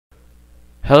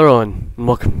Hello and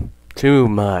welcome to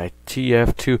my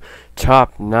TF2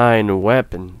 top 9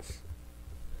 weapons.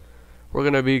 We're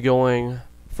going to be going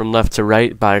from left to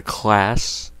right by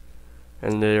class,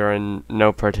 and they are in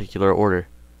no particular order.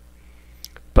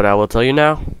 But I will tell you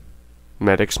now,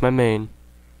 medic's my main,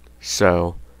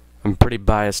 so I'm pretty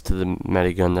biased to the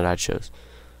medigun that I chose.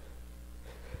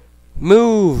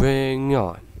 Moving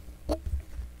on.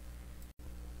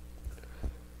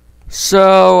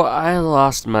 So, I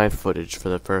lost my footage for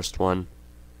the first one.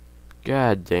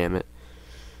 God damn it.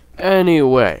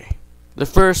 Anyway, the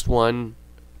first one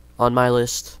on my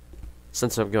list,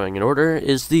 since I'm going in order,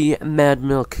 is the Mad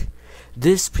Milk.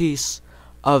 This piece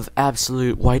of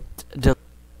absolute white...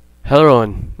 Hello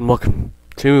and welcome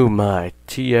to my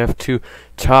TF2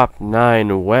 top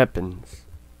 9 weapons.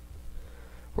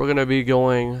 We're going to be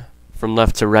going from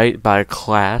left to right by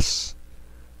class,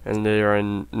 and they are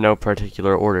in no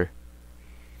particular order.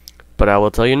 But I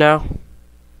will tell you now,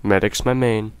 medic's my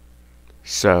main,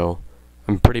 so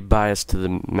I'm pretty biased to the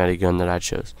medigun that I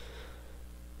chose.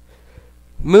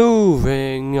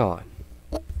 Moving on.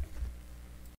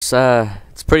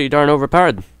 It's pretty darn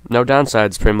overpowered. No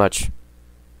downsides, pretty much.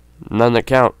 None that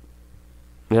count.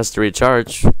 It has to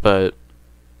recharge, but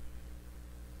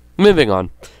moving on.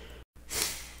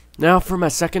 Now for my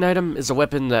second item is a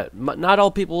weapon that not all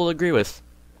people will agree with,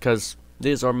 because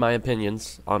these are my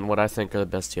opinions on what I think are the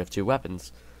best TF2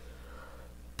 weapons.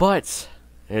 But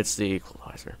it's the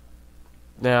equalizer.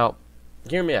 Now,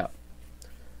 hear me out.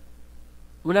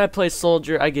 When I play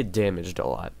soldier, I get damaged a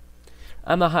lot.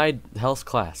 I'm a high health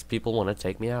class. People want to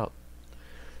take me out.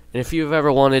 And if you've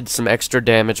ever wanted some extra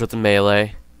damage with a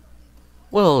melee,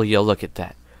 well, you'll look at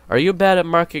that. Are you bad at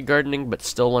market gardening but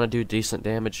still want to do decent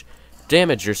damage?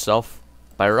 Damage yourself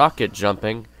by rocket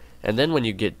jumping, and then when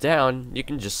you get down, you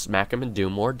can just smack them and do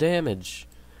more damage.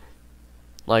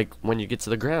 Like when you get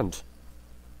to the ground.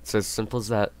 It's as simple as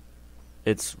that.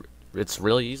 It's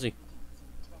really easy.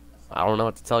 I don't know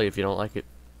what to tell you if you don't like it.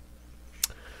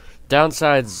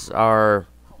 Downsides are,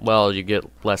 well, you get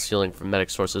less healing from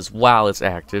medic sources while it's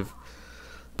active,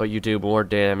 but you do more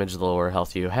damage the lower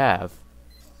health you have.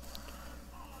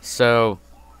 So,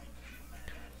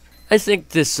 I think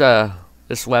this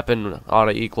weapon ought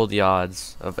to equal the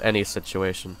odds of any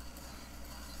situation.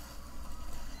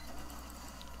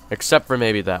 Except for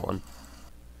maybe that one.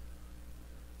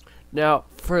 Now,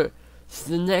 for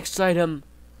the next item,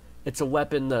 it's a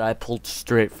weapon that I pulled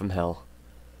straight from hell.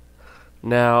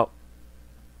 Now,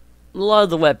 a lot of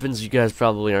the weapons you guys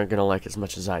probably aren't going to like as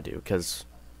much as I do, because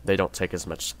they don't take as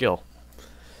much skill.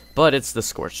 But it's the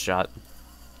Scorch Shot.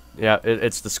 Yeah,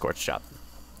 it's the Scorch Shot.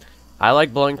 I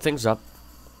like blowing things up,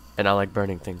 and I like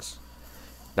burning things.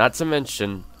 Not to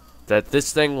mention that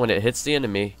this thing, when it hits the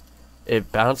enemy,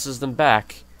 it bounces them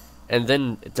back, and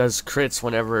then it does crits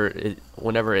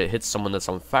whenever it hits someone that's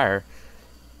on fire,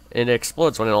 and it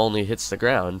explodes when it only hits the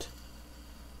ground.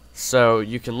 So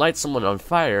you can light someone on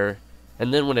fire,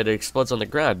 and then when it explodes on the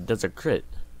ground, it does a crit.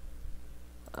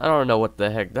 I don't know what the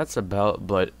heck that's about,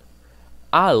 but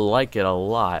I like it a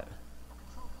lot.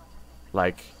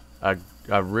 Like, a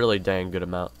really dang good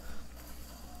amount.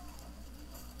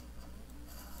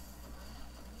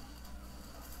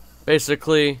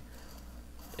 Basically,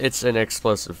 it's an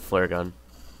explosive flare gun.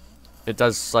 It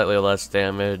does slightly less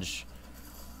damage.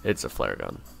 It's a flare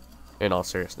gun. In all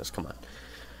seriousness, come on.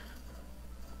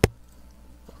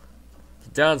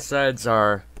 The downsides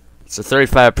are, it's a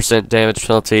 35% damage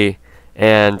penalty,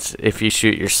 and if you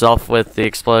shoot yourself with the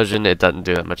explosion, it doesn't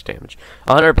do that much damage.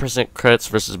 100% crits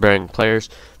versus burning players.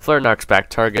 Flare knocks back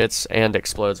targets and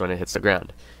explodes when it hits the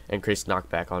ground. Increased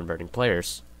knockback on burning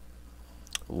players.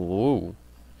 Ooh,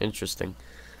 interesting.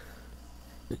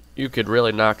 You could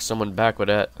really knock someone back with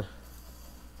that.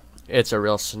 It's a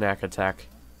real snack attack.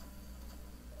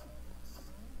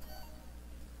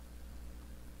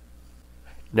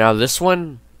 Now this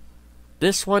one,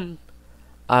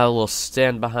 I will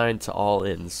stand behind to all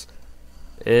ends.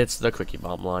 It's the Quickie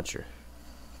Bomb Launcher.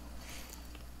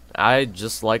 I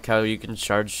just like how you can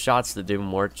charge shots that do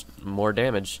more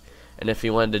damage, and if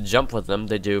you wanted to jump with them,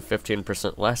 they do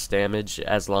 15% less damage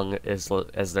as long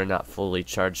as they're not fully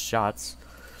charged shots.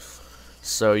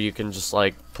 So you can just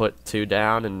like put 2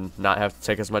 down and not have to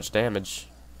take as much damage.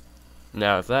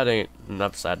 Now, if that ain't an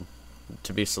upside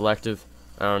to be selective,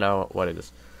 I don't know what it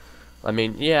is. I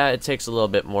mean, yeah, it takes a little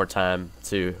bit more time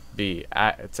to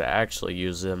actually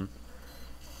use them,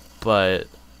 but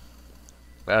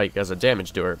like as a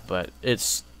damage doer, but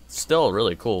it's still a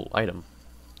really cool item,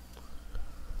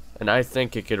 and I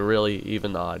think it could really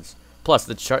even the odds. Plus,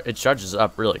 it charges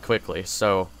up really quickly,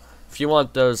 so if you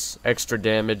want those extra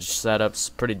damage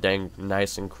setups pretty dang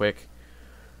nice and quick,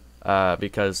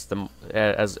 because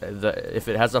if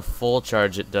it has a full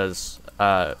charge, it does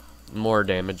more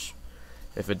damage.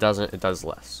 If it doesn't, it does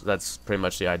less. That's pretty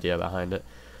much the idea behind it,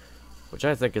 which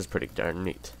I think is pretty darn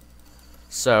neat.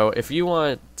 So if you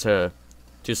want to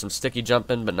do some sticky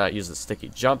jumping but not use the sticky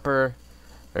jumper,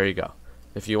 there you go.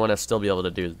 If you want to still be able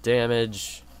to do the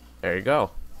damage, there you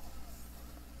go.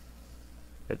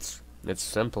 It's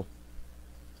simple.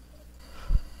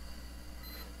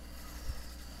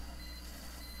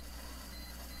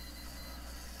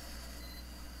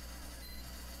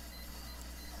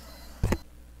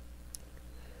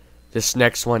 This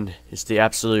next one is the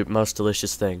absolute most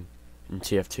delicious thing in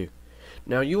TF2.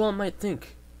 Now you all might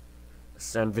think a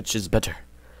sandwich is better,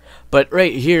 but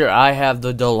right here I have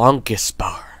the Delonkus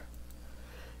bar.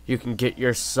 You can get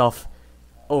yourself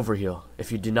overheal.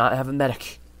 If you do not have a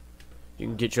medic, you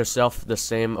can get yourself the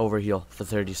same overheal for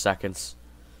 30 seconds.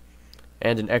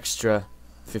 And an extra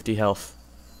 50 health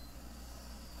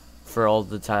for all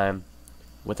the time,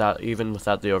 even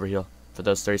without the overheal, for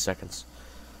those 30 seconds.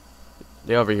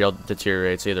 The overheal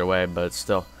deteriorates either way, but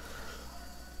still.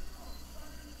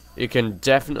 It can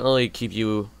definitely keep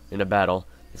you in a battle.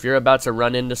 If you're about to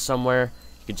run into somewhere,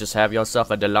 you can just have yourself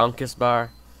a Delonkus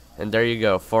bar, and there you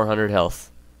go, 400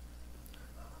 health.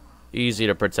 Easy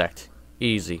to protect.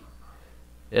 Easy.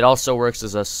 It also works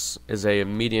as a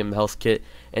medium health kit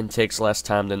and takes less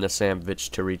time than the sandwich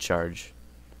to recharge.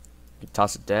 You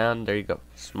toss it down, there you go.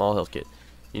 Small health kit.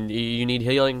 You need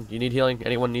healing? You need healing?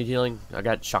 Anyone need healing? I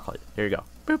got chocolate. Here you go.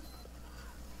 Boop.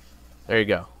 There you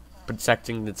go.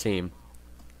 Protecting the team.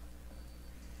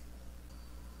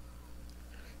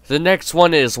 The next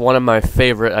one is one of my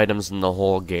favorite items in the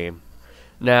whole game.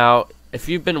 Now, if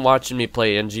you've been watching me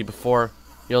play NG before,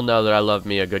 you'll know that I love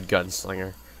me a good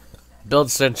gunslinger.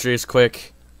 Build sentries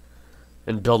quick,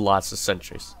 and build lots of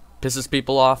sentries. Pisses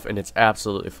people off, and it's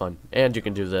absolutely fun. And you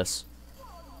can do this.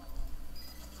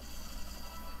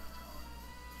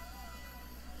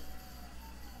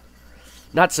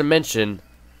 Not to mention,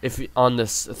 if on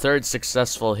this third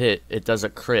successful hit, it does a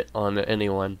crit on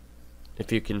anyone.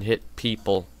 If you can hit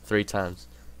people 3 times,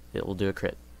 it will do a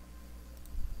crit.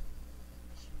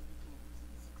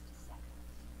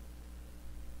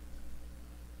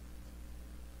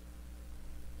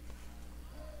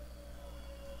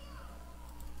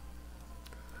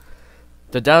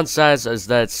 The downside is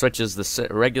that it switches the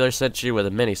regular sentry with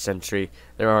a mini sentry.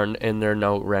 There are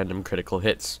no random critical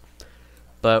hits.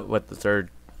 But with the third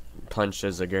punch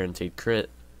as a guaranteed crit,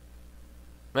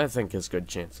 I think is good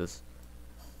chances.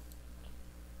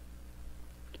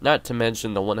 Not to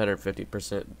mention the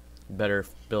 150% better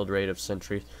build rate of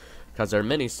sentries, because there are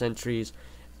many sentries,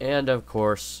 and of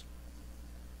course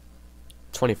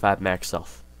 25 max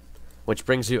health, which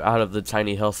brings you out of the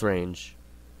tiny health range.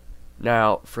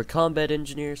 Now, for combat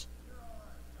engineers,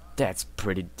 that's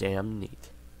pretty damn neat.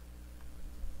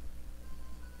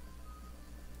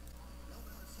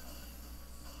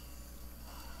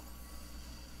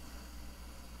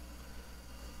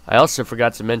 I also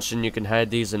forgot to mention you can hide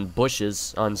these in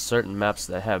bushes on certain maps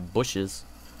that have bushes.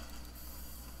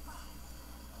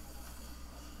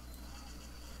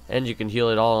 And you can heal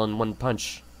it all in one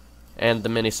punch. And the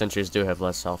mini sentries do have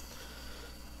less health.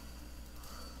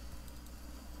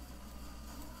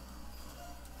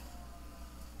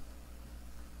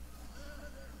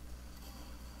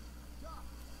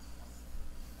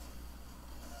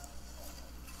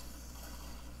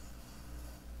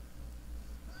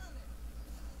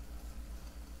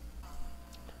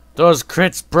 Those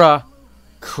crits, bruh.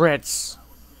 Crits.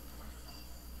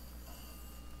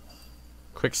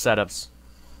 Quick setups.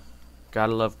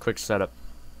 Gotta love quick setup.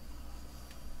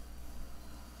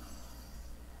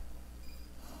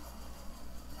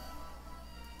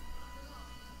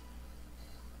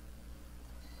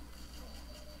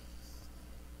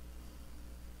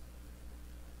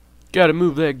 Gotta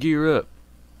move that gear up.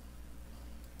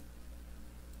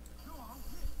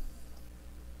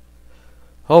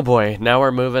 Oh boy, now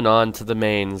we're moving on to the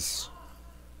mains.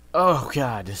 Oh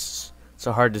god, it's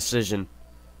a hard decision.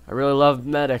 I really love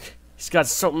Medic. He's got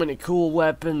so many cool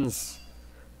weapons.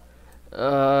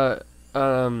 Stock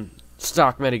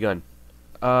Medigun.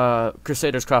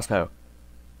 Crusader's Crossbow.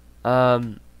 But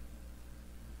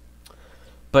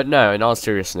no, in all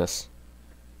seriousness,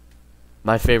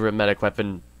 my favorite Medic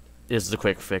weapon is the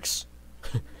Quick Fix.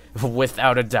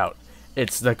 Without a doubt,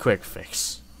 it's the Quick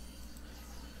Fix.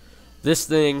 This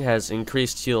thing has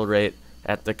increased heal rate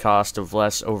at the cost of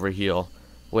less overheal,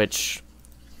 which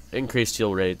increased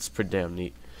heal rate's pretty damn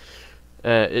neat.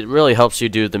 It really helps you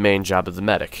do the main job of the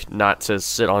medic, not to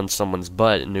sit on someone's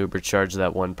butt and ubercharge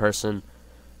that one person,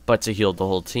 but to heal the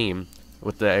whole team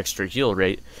with the extra heal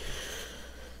rate.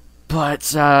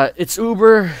 But it's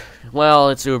Uber. Well,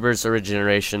 it's Uber's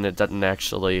regeneration. It doesn't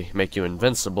actually make you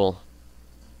invincible.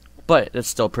 But it's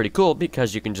still pretty cool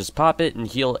because you can just pop it and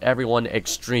heal everyone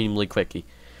extremely quickly.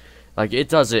 Like, it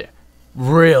does it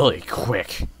really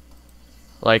quick.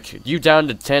 Like, you down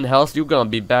to 10 health, you're gonna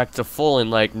be back to full in,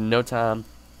 like, no time.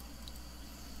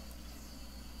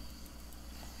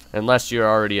 Unless you're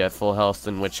already at full health,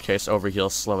 in which case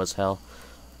overheal's slow as hell.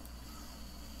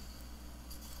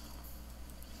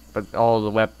 But all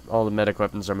the medic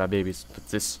weapons are my babies. But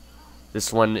this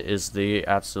one is the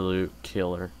absolute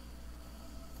killer.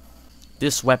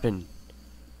 This weapon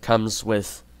comes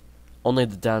with only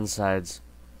the downsides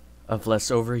of less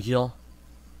overheal.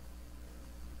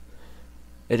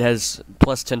 It has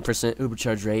plus 10%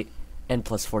 overcharge rate and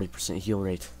plus 40% heal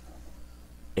rate.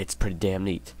 It's pretty damn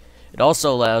neat. It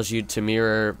also allows you to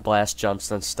mirror blast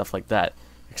jumps and stuff like that.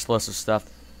 Explosive stuff.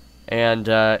 And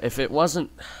if it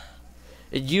wasn't...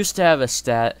 It used to have a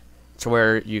stat to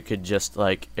where you could just,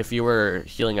 like, if you were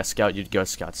healing a scout, you'd go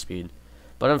scout speed.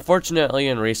 But unfortunately,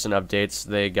 in recent updates,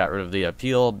 they got rid of the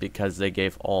appeal because they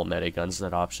gave all mediguns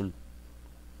that option.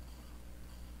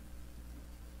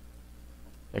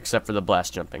 Except for the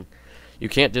blast jumping. You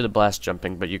can't do the blast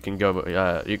jumping, but you can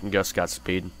go scout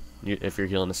speed if you're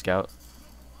healing a scout.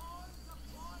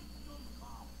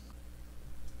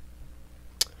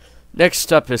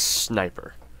 Next up is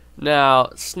Sniper.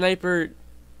 Now, Sniper,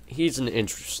 he's an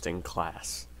interesting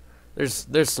class.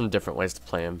 There's some different ways to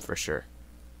play him for sure.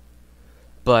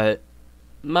 But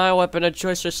my weapon of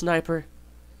choice for Sniper,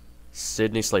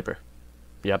 Sydney Sleeper.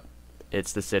 Yep,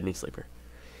 it's the Sydney Sleeper.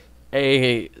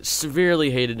 A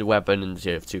severely hated weapon in the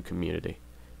TF2 community,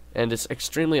 and it's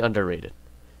extremely underrated.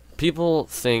 People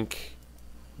think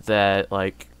that,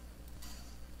 like,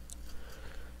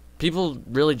 people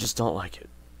really just don't like it.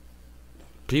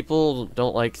 People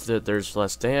don't like that there's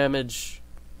less damage,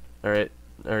 alright,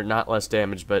 or not less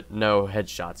damage, but no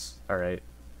headshots, alright.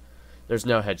 There's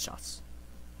no headshots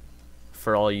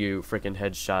for all you freaking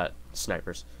headshot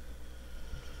snipers.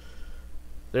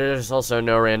 There's also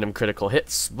no random critical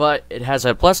hits, but it has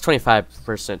a plus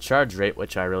 25% charge rate,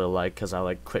 which I really like because I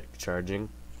like quick charging.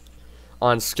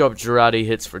 On scope, Girardi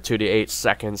hits for 2 to 8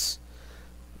 seconds,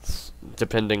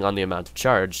 depending on the amount of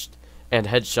charge, and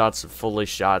headshots of fully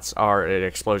shots are an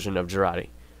explosion of Girardi.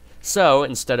 So,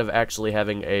 instead of actually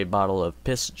having a bottle of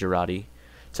piss Girardi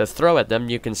to throw at them,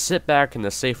 you can sit back in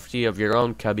the safety of your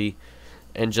own cubby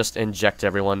and just inject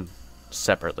everyone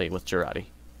separately with Girardi.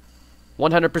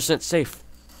 100% safe.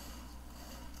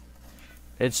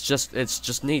 It's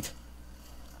just neat.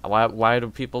 Why do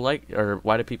people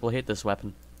why do people hate this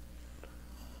weapon?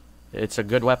 It's a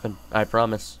good weapon, I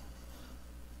promise.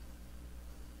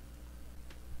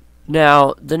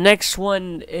 Now, the next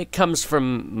one, it comes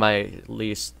from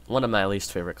one of my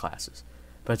least favorite classes.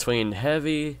 Between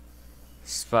Heavy,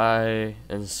 Spy,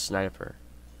 and Sniper.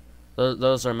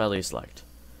 Those are my least liked.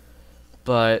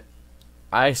 But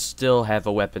I still have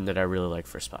a weapon that I really like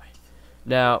for Spy.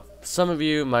 Now, some of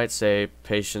you might say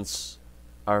patience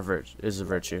is a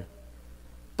virtue.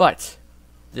 But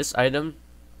this item,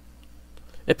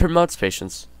 it promotes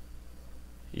patience.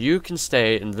 You can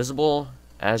stay invisible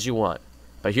as you want.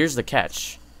 But here's the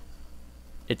catch.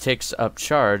 It takes up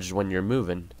charge when you're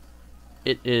moving.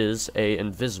 It is a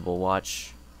invisible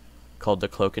watch called the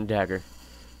Cloak and Dagger.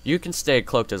 You can stay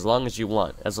cloaked as long as you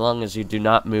want, as long as you do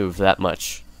not move that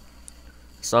much.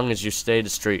 As long as you stay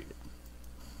discreet.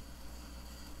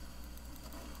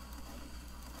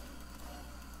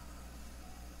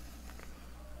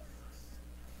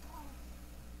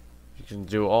 You can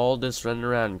do all this running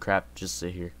around and crap, just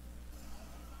sit here.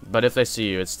 But if they see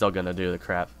you, it's still gonna do the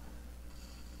crap.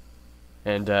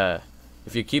 And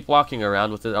if you keep walking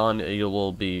around with it on, you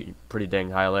will be pretty dang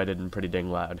highlighted and pretty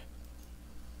dang loud.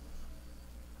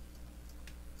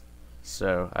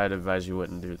 So I'd advise you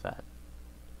wouldn't do that.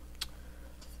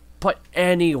 But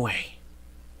anyway,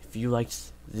 if you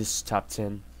liked this top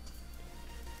 10,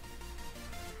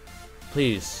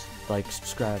 please like,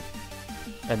 subscribe,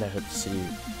 and I hope to see you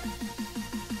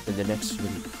in the next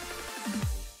video.